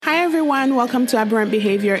everyone. Welcome to Aberrant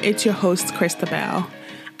Behavior. It's your host, Christabel.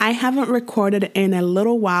 I haven't recorded in a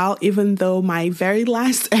little while, even though my very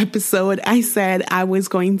last episode, I said I was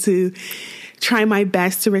going to try my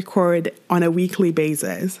best to record on a weekly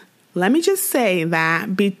basis. Let me just say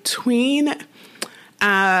that between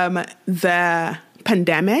the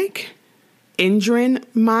pandemic injuring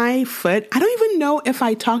my foot, I don't even know if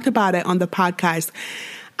I talked about it on the podcast.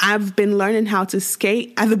 I've been learning how to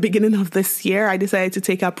skate at the beginning of this year. I decided to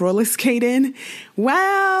take up roller skating.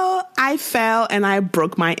 Well, I fell and I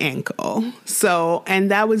broke my ankle. And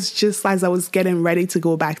that was just as I was getting ready to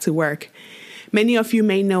go back to work. Many of you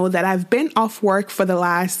may know that I've been off work for the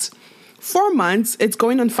last 4 months. It's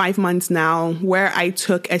going on 5 months now, where I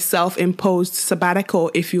took a self-imposed sabbatical,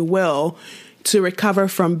 if you will, to recover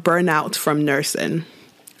from burnout from nursing.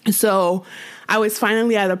 So I was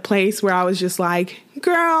finally at a place where I was just like,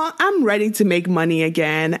 girl, I'm ready to make money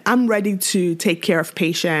again. I'm ready to take care of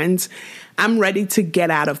patients. I'm ready to get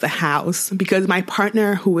out of the house because my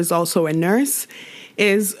partner, who is also a nurse,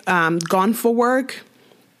 is gone for work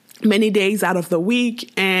many days out of the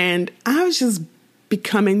week. And I was just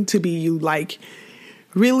becoming to be like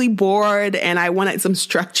really bored and I wanted some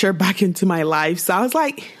structure back into my life. So I was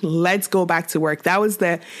like, let's go back to work. That was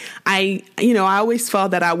I always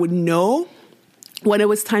felt that I would know when it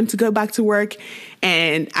was time to go back to work.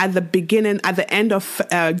 And at the end of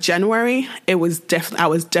January, I was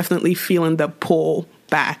definitely feeling the pull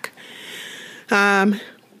back.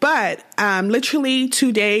 But literally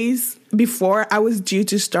 2 days before I was due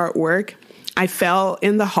to start work, I fell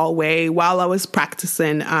in the hallway while I was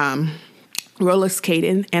practicing roller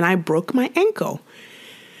skating and I broke my ankle.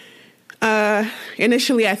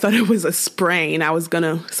 Initially, I thought it was a sprain.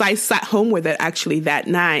 So I sat home with it actually that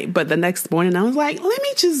night. But the next morning, I was like, let me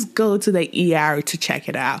just go to the ER to check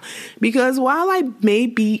it out. Because while I may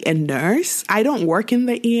be a nurse, I don't work in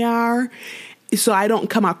the ER. So I don't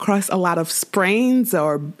come across a lot of sprains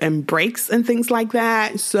and breaks and things like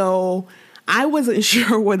that. So I wasn't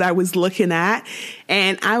sure what I was looking at,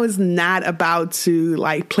 and I was not about to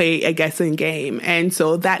play a guessing game. And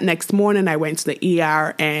so that next morning I went to the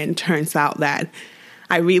ER, and turns out that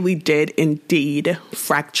I really did indeed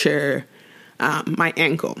fracture my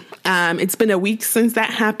ankle. It's been a week since that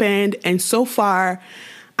happened, and so far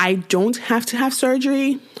I don't have to have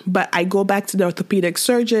surgery, but I go back to the orthopedic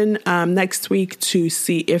surgeon next week to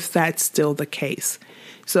see if that's still the case.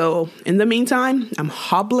 So in the meantime, I'm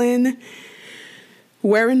hobbling,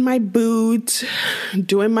 wearing my boot,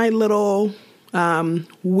 doing my little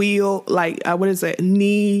wheel,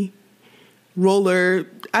 knee roller,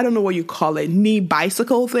 I don't know what you call it, knee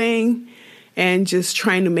bicycle thing, and just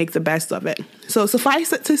trying to make the best of it. So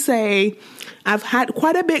suffice it to say, I've had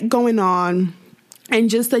quite a bit going on and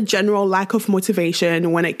just a general lack of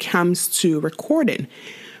motivation when it comes to recording,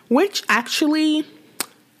 which actually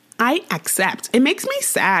I accept. It makes me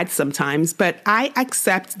sad sometimes, but I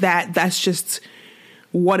accept that that's just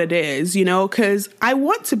what it is, because I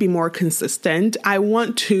want to be more consistent. I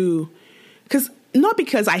want to, not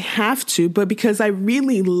because I have to, but because I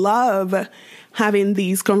really love having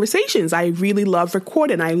these conversations. I really love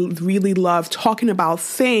recording. I really love talking about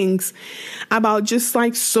things, about just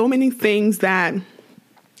so many things that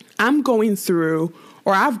I'm going through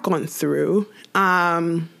or I've gone through,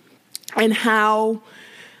 and how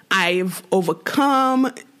I've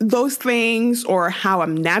overcome those things, or how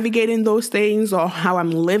I'm navigating those things, or how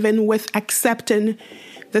I'm living with accepting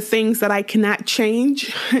the things that I cannot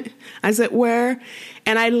change, as it were.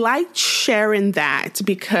 And I like sharing that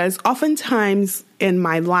because oftentimes in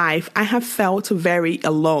my life, I have felt very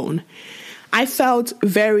alone. I felt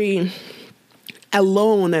very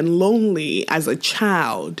alone and lonely as a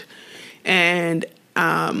child. And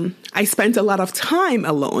I spent a lot of time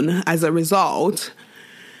alone as a result,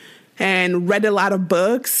 and read a lot of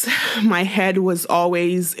books. My head was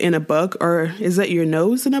always in a book. Or is it your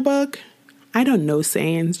nose in a book? I don't know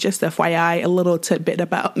sayings. Just FYI, a little tidbit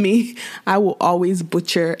about me. I will always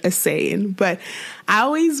butcher a saying, but I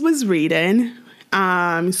always was reading.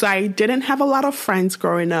 So I didn't have a lot of friends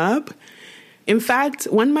growing up. In fact,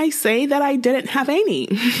 one might say that I didn't have any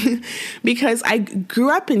because I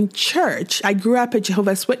grew up in church. I grew up a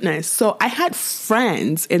Jehovah's Witness. So I had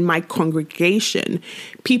friends in my congregation,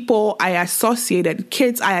 kids I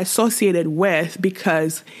associated with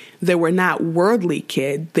because they were not worldly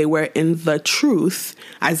kids. They were in the truth,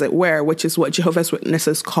 as it were, which is what Jehovah's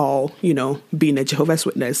Witnesses call, being a Jehovah's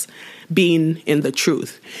Witness, being in the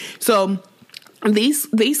truth. So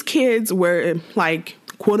these kids were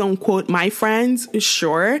quote unquote, my friends,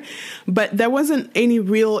 sure, but there wasn't any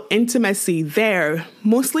real intimacy there,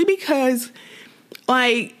 mostly because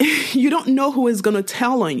like, you don't know who is going to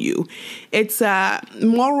tell on you. It's a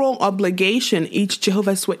moral obligation each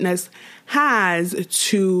Jehovah's Witness has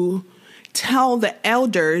to tell the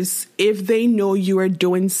elders if they know you are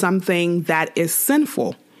doing something that is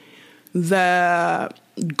sinful. The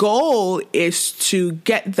goal is to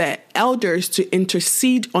get the elders to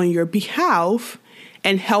intercede on your behalf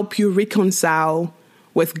and help you reconcile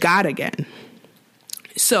with God again.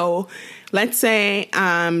 So let's say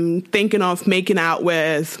I'm thinking of making out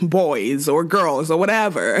with boys or girls or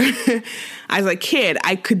whatever. As a kid,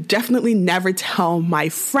 I could definitely never tell my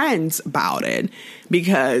friends about it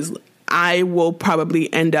because I will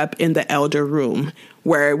probably end up in the elder room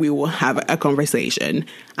where we will have a conversation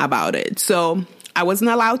about it. So I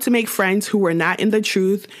wasn't allowed to make friends who were not in the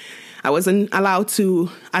truth. I wasn't allowed to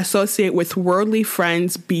associate with worldly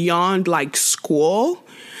friends beyond like school.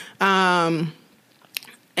 And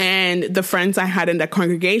the friends I had in the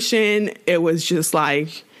congregation, it was just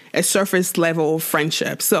like a surface level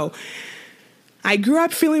friendship. So I grew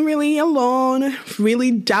up feeling really alone, really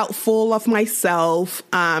doubtful of myself,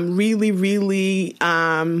 really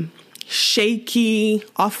shaky,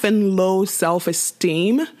 often low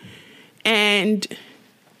self-esteem. And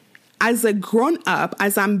as a grown up,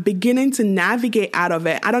 as I'm beginning to navigate out of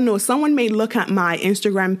it, I don't know, someone may look at my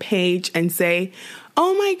Instagram page and say,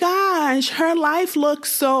 oh my gosh, her life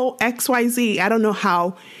looks so XYZ. I don't know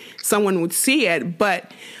how someone would see it,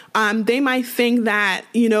 but they might think that,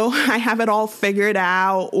 I have it all figured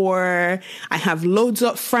out, or I have loads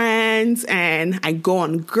of friends and I go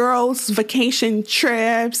on girls' vacation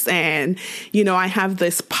trips and, I have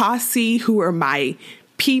this posse who are my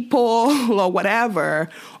people or whatever,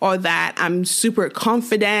 or that I'm super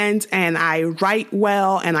confident and I write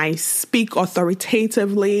well and I speak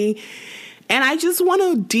authoritatively. And I just want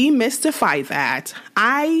to demystify that.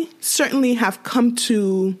 I certainly have come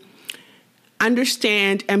to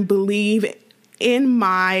understand and believe in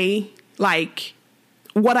my,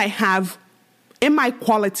 what I have in my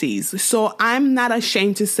qualities. So I'm not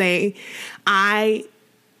ashamed to say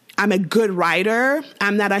I'm a good writer.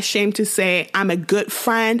 I'm not ashamed to say I'm a good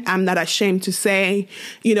friend. I'm not ashamed to say,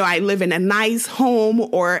 I live in a nice home,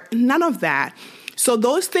 or none of that. So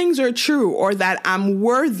those things are true, or that I'm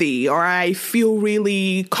worthy, or I feel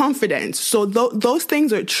really confident. So those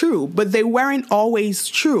things are true, but they weren't always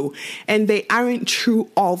true, and they aren't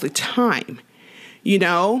true all the time,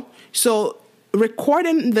 So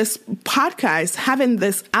recording this podcast, having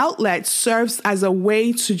this outlet serves as a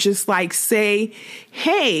way to just say,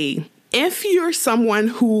 hey, if you're someone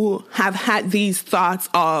who have had these thoughts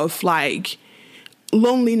of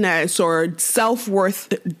loneliness or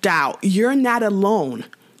self-worth doubt, you're not alone.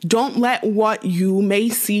 Don't let what you may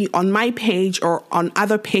see on my page or on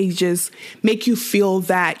other pages make you feel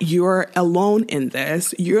that you're alone in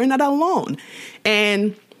this. You're not alone.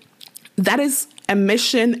 And that is a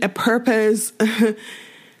mission, a purpose that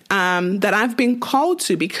I've been called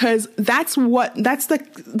to, because that's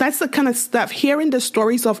the kind of stuff, hearing the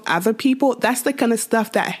stories of other people, that's the kind of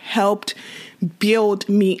stuff that helped build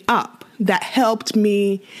me up, that helped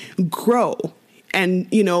me grow and,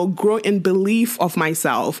 grow in belief of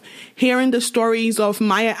myself. Hearing the stories of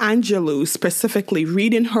Maya Angelou, specifically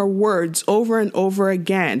reading her words over and over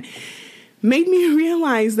again, made me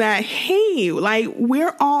realize that, hey,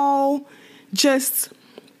 we're all just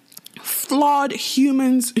flawed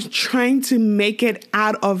humans trying to make it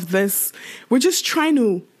out of this. We're just trying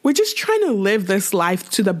to live this life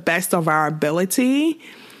to the best of our ability.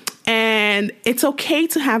 And it's okay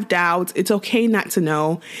to have doubts. It's okay not to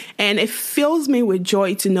know. And it fills me with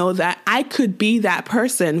joy to know that I could be that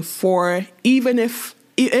person for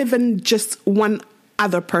even just one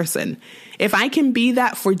other person. If I can be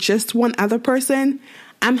that for just one other person,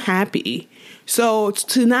 I'm happy. So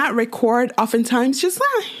to not record oftentimes just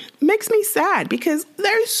makes me sad, because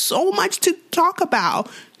there's so much to talk about,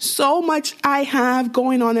 so much I have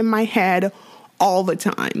going on in my head all the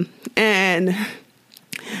time. And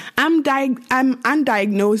I'm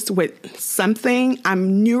undiagnosed with something.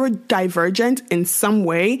 I'm neurodivergent in some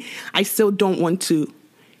way. I still don't want to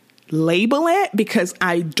label it because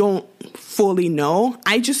I don't fully know.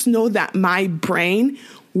 I just know that my brain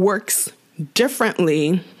works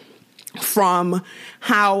differently from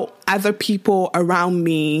how other people around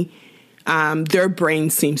me, their brain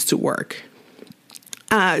seems to work.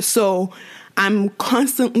 So I'm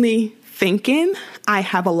constantly thinking. I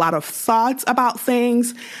have a lot of thoughts about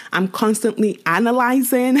things. I'm constantly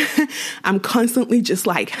analyzing. I'm constantly just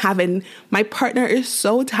having, my partner is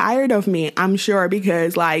so tired of me, I'm sure,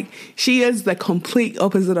 because she is the complete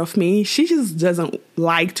opposite of me. She just doesn't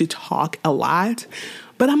like to talk a lot.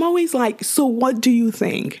 But I'm always so what do you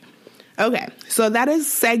think? Okay, so that is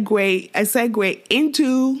a segue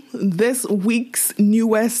into this week's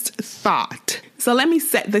newest thought. So let me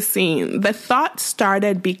set the scene. The thought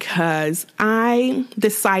started because I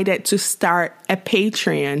decided to start a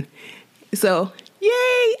Patreon. So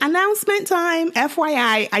yay, announcement time.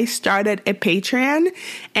 FYI, I started a Patreon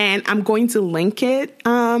and I'm going to link it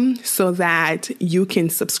so that you can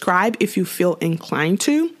subscribe if you feel inclined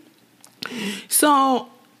to. So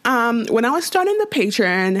when I was starting the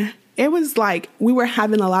Patreon, it was like we were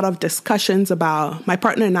having a lot of discussions about, my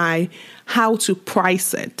partner and I, how to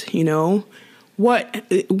price it,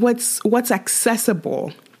 what's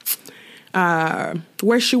accessible,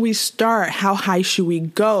 where should we start, how high should we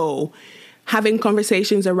go, having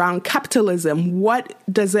conversations around capitalism. What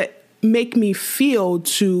does it make me feel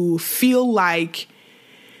to feel like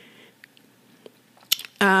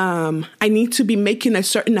I need to be making a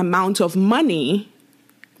certain amount of money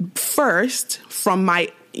first from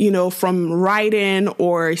from writing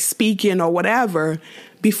or speaking or whatever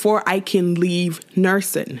before I can leave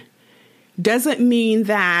nursing? Doesn't mean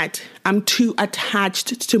that I'm too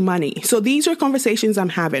attached to money. So these are conversations I'm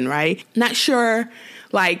having, right? Not sure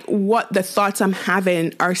what the thoughts I'm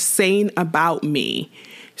having are saying about me.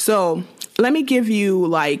 So let me give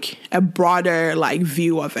you a broader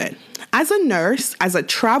view of it. As a nurse, as a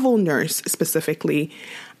travel nurse specifically,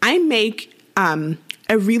 I make a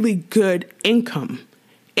really good income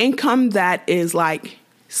that is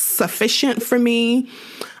sufficient for me.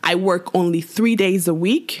 I work only 3 days a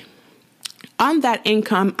week. On that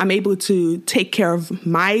income, I'm able to take care of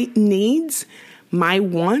my needs, my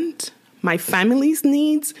want, my family's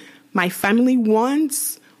needs, my family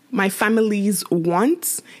wants, my family's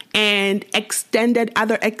wants, and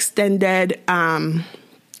other extended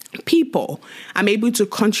people. I'm able to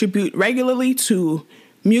contribute regularly to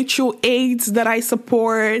mutual aids that I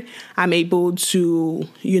support. I'm able to,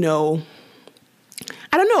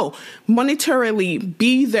 monetarily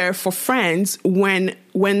be there for friends when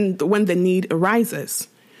the need arises.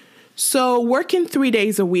 So working 3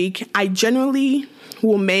 days a week, I generally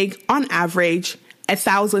will make on average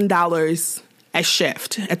 $1,000 a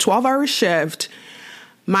shift, a 12-hour shift.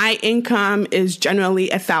 My income is generally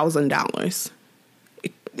 $1,000.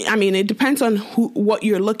 I mean, it depends on what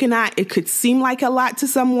you're looking at. It could seem like a lot to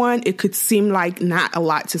someone. It could seem like not a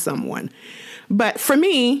lot to someone. But for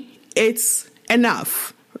me, it's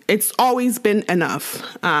enough. It's always been enough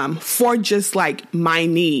for just my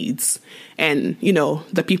needs and,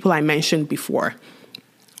 the people I mentioned before.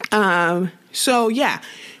 So yeah,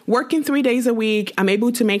 working 3 days a week, I'm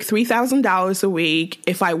able to make $3,000 a week.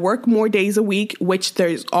 If I work more days a week, which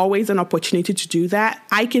there's always an opportunity to do that,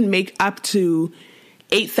 I can make up to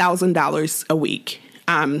 $8,000 a week.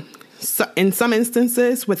 So in some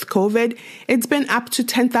instances with COVID, it's been up to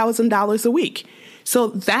 $10,000 a week. So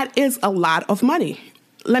that is a lot of money.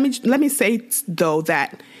 Let me say though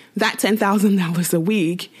that $10,000 a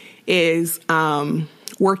week is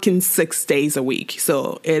working 6 days a week.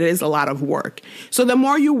 So it is a lot of work. So the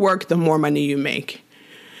more you work, the more money you make.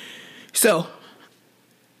 So,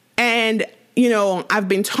 and I've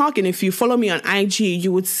been talking, if you follow me on IG,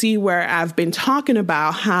 you would see where I've been talking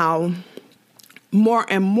about how more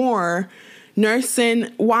and more nursing,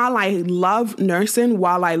 while I love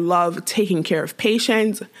taking care of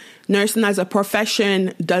patients, nursing as a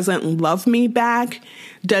profession doesn't love me back,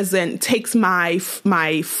 takes my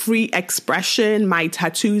free expression, my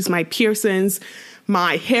tattoos, my piercings,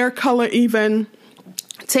 my hair color even,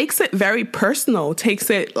 takes it very personal, takes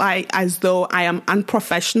it as though I am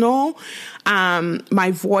unprofessional.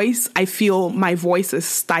 My voice, I feel my voice is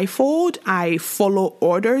stifled. I follow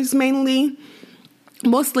orders mainly.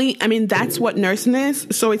 Mostly, that's what nursing is.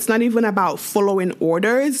 So it's not even about following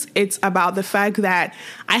orders. It's about the fact that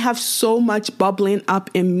I have so much bubbling up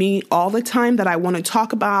in me all the time that I want to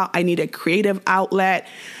talk about. I need a creative outlet.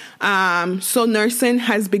 So nursing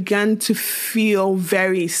has begun to feel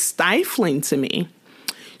very stifling to me.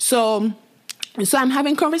 So I'm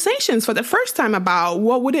having conversations for the first time about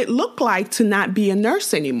what would it look like to not be a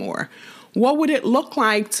nurse anymore? What would it look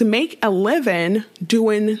like to make a living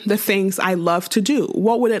doing the things I love to do?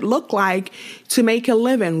 What would it look like to make a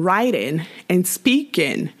living writing and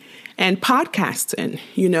speaking and podcasting,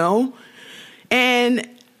 And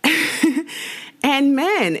and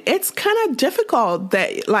man, it's kind of difficult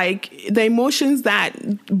that the emotions that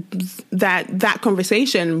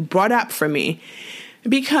conversation brought up for me.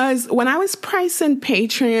 Because when I was pricing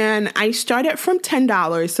Patreon, I started from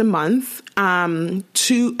 $10 a month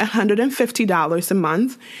to $150 a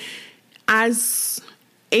month as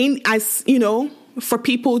for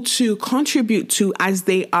people to contribute to as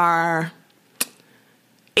they are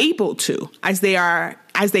able to, as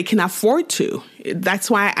they can afford to. That's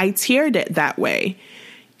why I tiered it that way.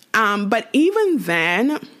 But even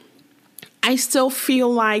then, I still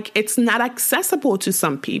feel like it's not accessible to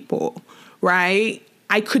some people, right?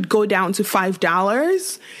 I could go down to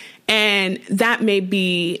 $5, and that may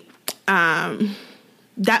be a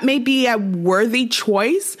worthy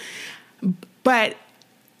choice. But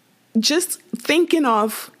just thinking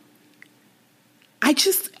of,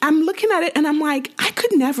 I'm looking at it and I'm like, I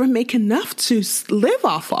could never make enough to live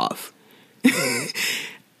off of.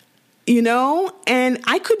 And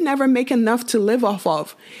I could never make enough to live off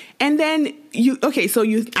of. And then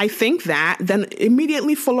I think that, then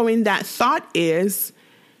immediately following that thought is,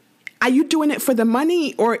 are you doing it for the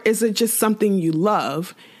money, or is it just something you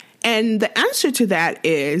love? And the answer to that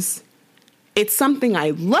is, it's something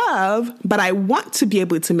I love, but I want to be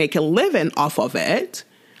able to make a living off of it.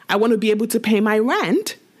 I want to be able to pay my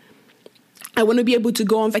rent. I want to be able to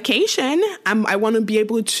go on vacation. I want to be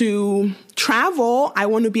able to travel. I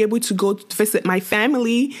want to be able to go visit my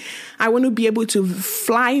family. I want to be able to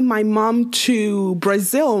fly my mom to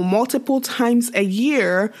Brazil multiple times a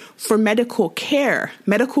year for medical care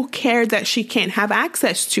that she can't have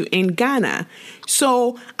access to in Ghana.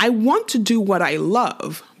 So I want to do what I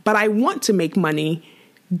love, but I want to make money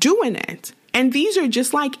doing it. And these are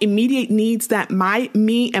just like immediate needs that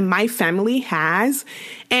me and my family has.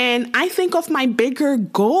 And I think of my bigger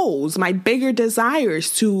goals, my bigger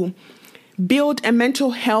desires to build a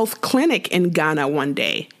mental health clinic in Ghana one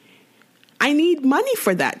day. I need money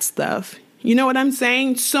for that stuff. You know what I'm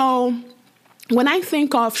saying? So when I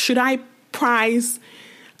think of, should I price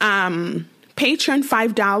Patreon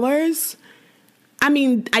 $5? I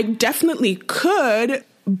mean, I definitely could.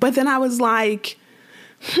 But then I was like,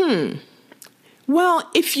 well,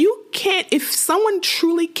 if someone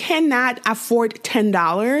truly cannot afford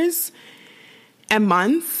 $10 a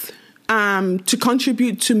month to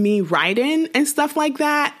contribute to me writing and stuff like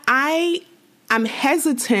that, I am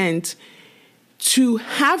hesitant to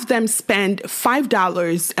have them spend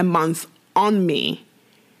 $5 a month on me,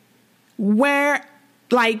 where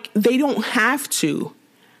like they don't have to.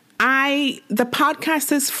 The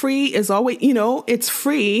podcast is free, is always, it's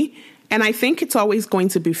free. And I think it's always going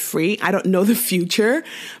to be free. I don't know the future,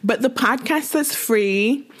 but the podcast is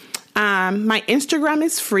free. My Instagram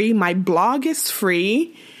is free. My blog is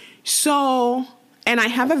free. So, and I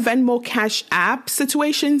have a Venmo Cash App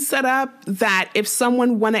situation set up that if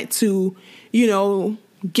someone wanted to,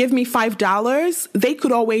 give me $5, they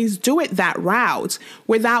could always do it that route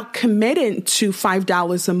without committing to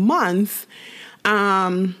 $5 a month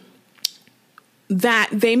that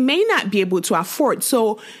they may not be able to afford.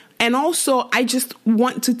 So, and also, I just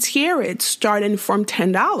want to tier it starting from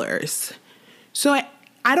 $10. So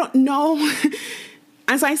I don't know.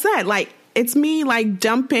 As I said, like, it's me like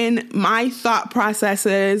dumping my thought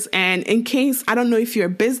processes. And in case, I don't know if you're a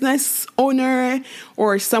business owner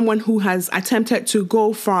or someone who has attempted to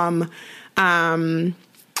go from, a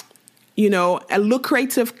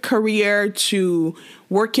lucrative career to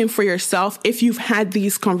working for yourself, if you've had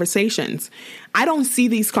these conversations. I don't see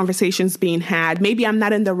these conversations being had. Maybe I'm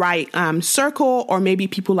not in the right circle, or maybe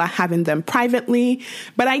people are having them privately,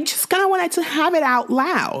 but I just kind of wanted to have it out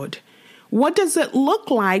loud. What does it look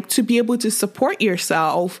like to be able to support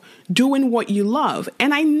yourself doing what you love?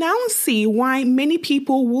 And I now see why many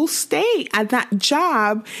people will stay at that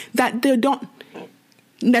job that they don't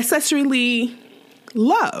necessarily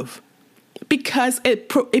love, because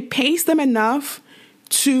it pays them enough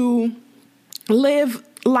to live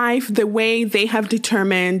life the way they have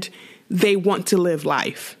determined they want to live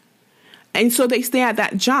life. And so they stay at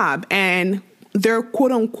that job, and their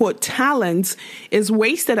quote unquote talent is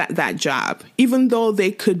wasted at that job, even though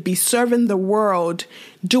they could be serving the world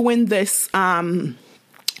doing this, writing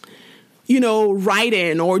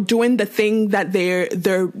or doing the thing that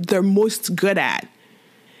they're most good at.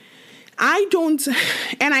 I don't,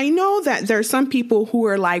 and I know that there are some people who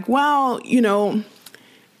are like, well,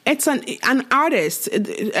 it's an artist.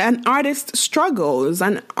 An artist struggles.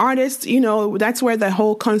 An artist, that's where the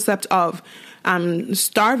whole concept of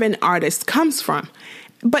starving artist comes from.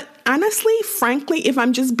 But honestly, frankly, if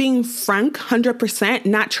I'm just being frank, 100%,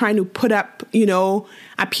 not trying to put up,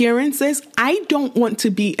 appearances, I don't want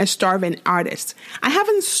to be a starving artist. I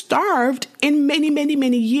haven't starved in many, many,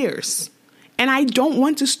 many years. And I don't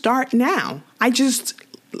want to start now. I just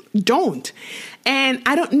don't. And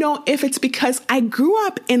I don't know if it's because I grew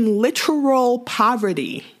up in literal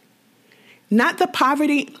poverty. Not that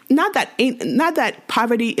poverty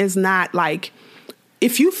is not like,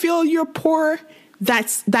 if you feel you're poor,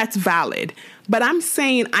 that's valid. But I'm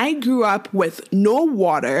saying I grew up with no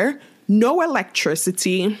water, no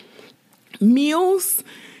electricity, meals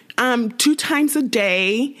 2 times a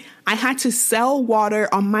day. I had to sell water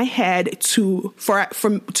on my head to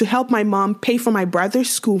help my mom pay for my brother's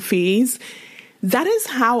school fees. That is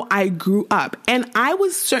how I grew up. And I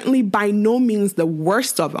was certainly by no means the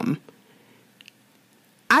worst of them.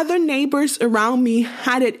 Other neighbors around me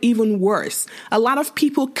had it even worse. A lot of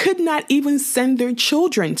people could not even send their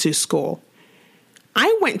children to school.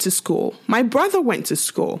 I went to school. My brother went to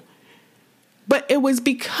school. But it was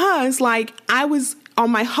because, like, I was on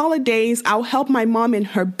my holidays, I'll help my mom in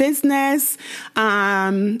her business.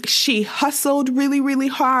 She hustled really, really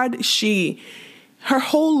hard. Her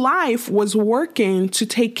whole life was working to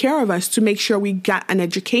take care of us, to make sure we got an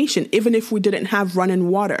education, even if we didn't have running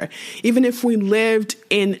water, even if we lived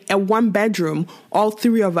in a 1-bedroom, all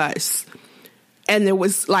 3 of us, and it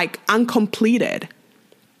was like uncompleted.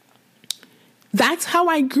 That's how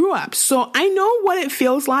I grew up. So I know what it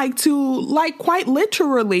feels like to, like, quite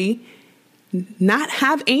literally not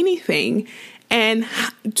have anything and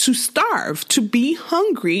to starve, to be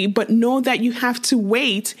hungry, but know that you have to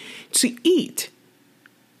wait to eat.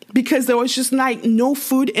 Because there was just like no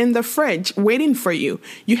food in the fridge waiting for you.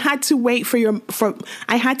 You had to wait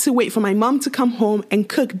I had to wait for my mom to come home and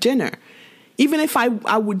cook dinner. Even if I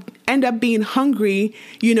would end up being hungry,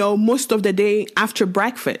 most of the day after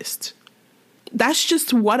breakfast. That's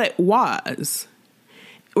just what it was.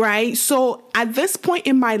 Right? So at this point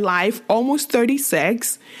in my life, almost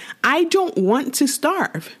 36, I don't want to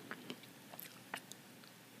starve.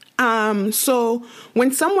 So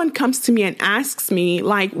when someone comes to me and asks me,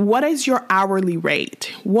 like, what is your hourly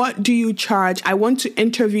rate? What do you charge? I want to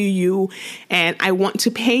interview you and I want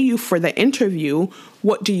to pay you for the interview.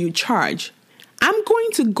 What do you charge? I'm going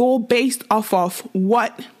to go based off of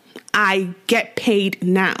what I get paid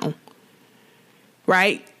now,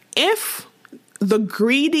 right? If the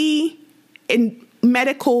greedy and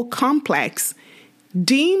medical complex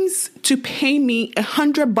deems to pay me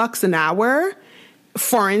 $100 an hour,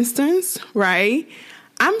 for instance, right,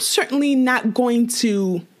 I'm certainly not going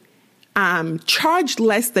to charge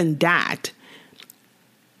less than that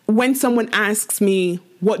when someone asks me,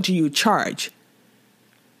 what do you charge?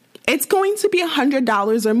 It's going to be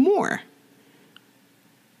 $100 or more.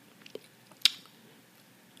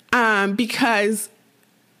 Because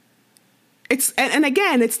and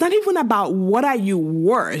again, it's not even about what are you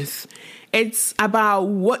worth. It's about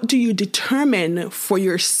what do you determine for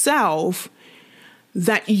yourself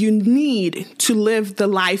that you need to live the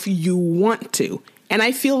life you want to. And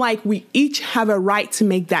I feel like we each have a right to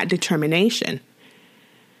make that determination.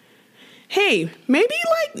 Hey, maybe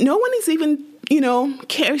like no one is even,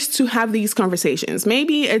 cares to have these conversations.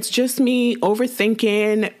 Maybe it's just me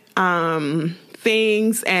overthinking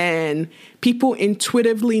things and people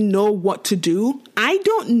intuitively know what to do. I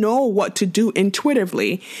don't know what to do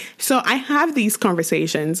intuitively. So I have these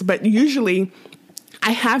conversations, but usually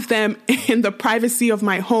I have them in the privacy of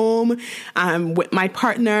my home with my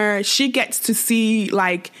partner. She gets to see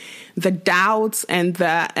like the doubts and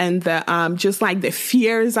the just like the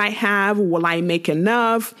fears I have. Will I make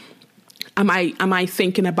enough? Am I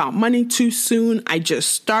thinking about money too soon? I just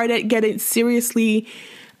started getting serious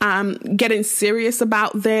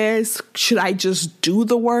about this. Should I just do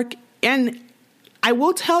the work? And I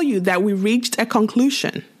will tell you that we reached a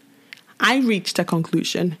conclusion. I reached a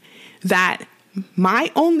conclusion that my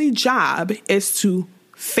only job is to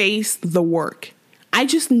face the work. I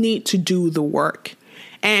just need to do the work.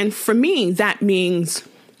 And for me, that means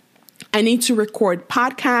I need to record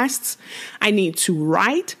podcasts. I need to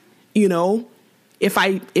write, If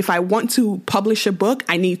I want to publish a book,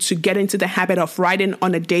 I need to get into the habit of writing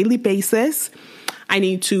on a daily basis. I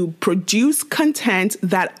need to produce content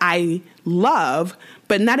that I love,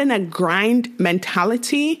 but not in a grind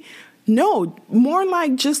mentality. No, more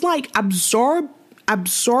like just like absorb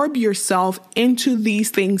yourself into these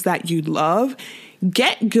things that you love.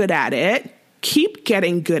 Get good at it. Keep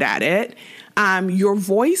getting good at it. Your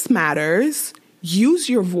voice matters. Use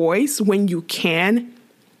your voice when you can.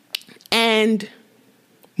 And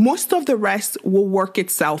most of the rest will work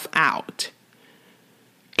itself out.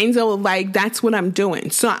 And so like that's what I'm doing.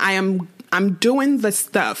 So I'm doing the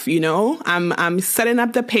stuff, I'm setting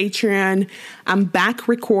up the Patreon. I'm back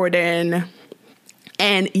recording.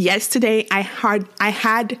 And yesterday I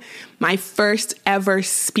had my first ever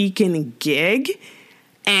speaking gig,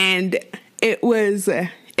 and it was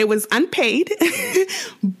unpaid,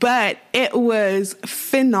 but it was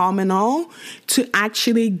phenomenal to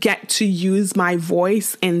actually get to use my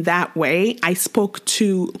voice in that way. I spoke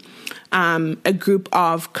to a group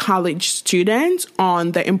of college students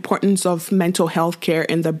on the importance of mental health care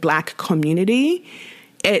in the Black community.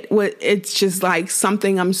 it's just like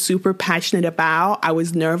something I'm super passionate about. I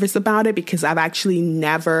was nervous about it because I've actually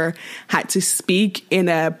never had to speak in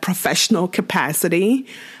a professional capacity.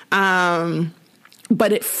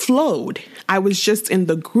 But it flowed. I was just in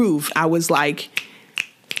the groove. I was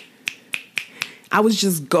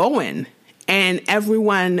just going. And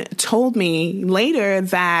everyone told me later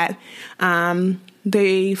that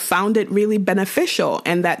they found it really beneficial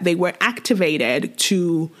and that they were activated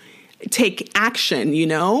to take action,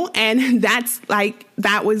 and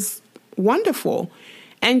that was wonderful.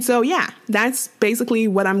 And so, yeah, that's basically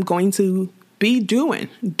what I'm going to be doing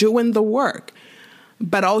the work.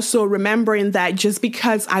 But also remembering that just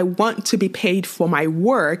because I want to be paid for my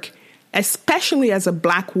work, especially as a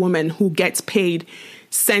Black woman who gets paid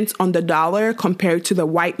cents on the dollar compared to the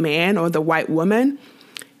white man or the white woman,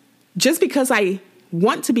 just because I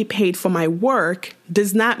want to be paid for my work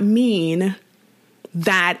does not mean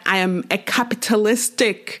that I am a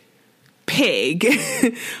capitalistic pig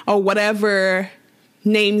or whatever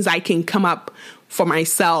names I can come up for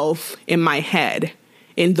myself in my head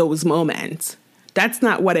in those moments. That's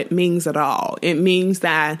not what it means at all. It means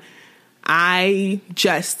that I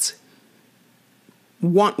just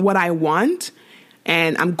want what I want,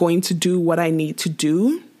 and I'm going to do what I need to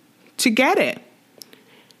do to get it.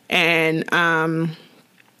 And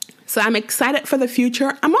so I'm excited for the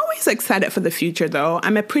future. I'm always excited for the future, though.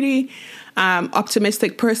 I'm a pretty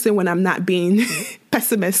optimistic person when I'm not being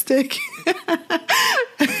pessimistic.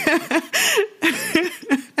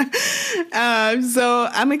 So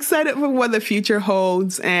I'm excited for what the future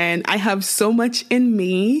holds. And I have so much in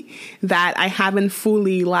me that I haven't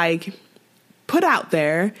fully put out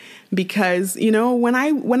there because, when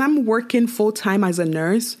I'm working full time as a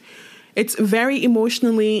nurse, it's a very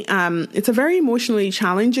emotionally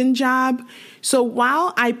challenging job. So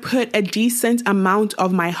while I put a decent amount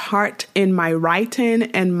of my heart in my writing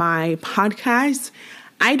and my podcast,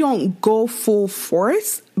 I don't go full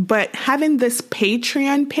force. But having this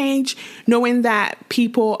Patreon page, knowing that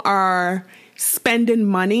people are spending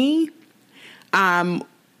money,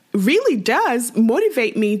 really does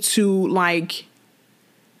motivate me to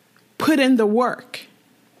put in the work.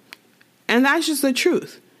 And that's just the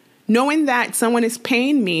truth. Knowing that someone is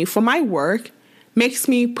paying me for my work makes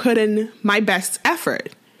me put in my best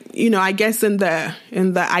effort. I guess in the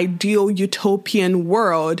ideal utopian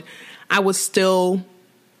world, I would still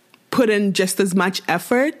put in just as much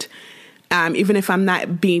effort, even if I'm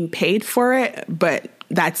not being paid for it. But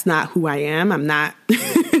that's not who I am. I'm not.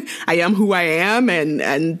 I am who I am, and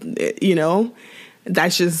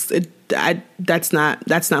that's just that's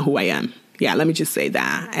not who I am. Yeah, let me just say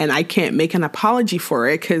that. And I can't make an apology for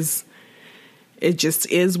it because it just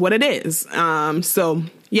is what it is. So,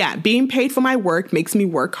 yeah, being paid for my work makes me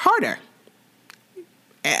work harder.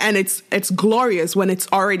 And it's glorious when it's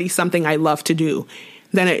already something I love to do.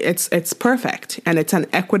 Then it's perfect. And it's an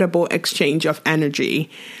equitable exchange of energy.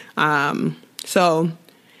 So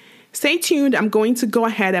stay tuned. I'm going to go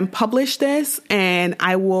ahead and publish this, and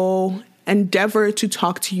I will endeavor to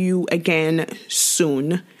talk to you again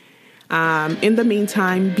soon. In the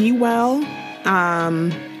meantime, be well,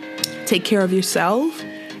 take care of yourself,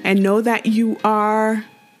 and know that you are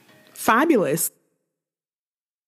fabulous.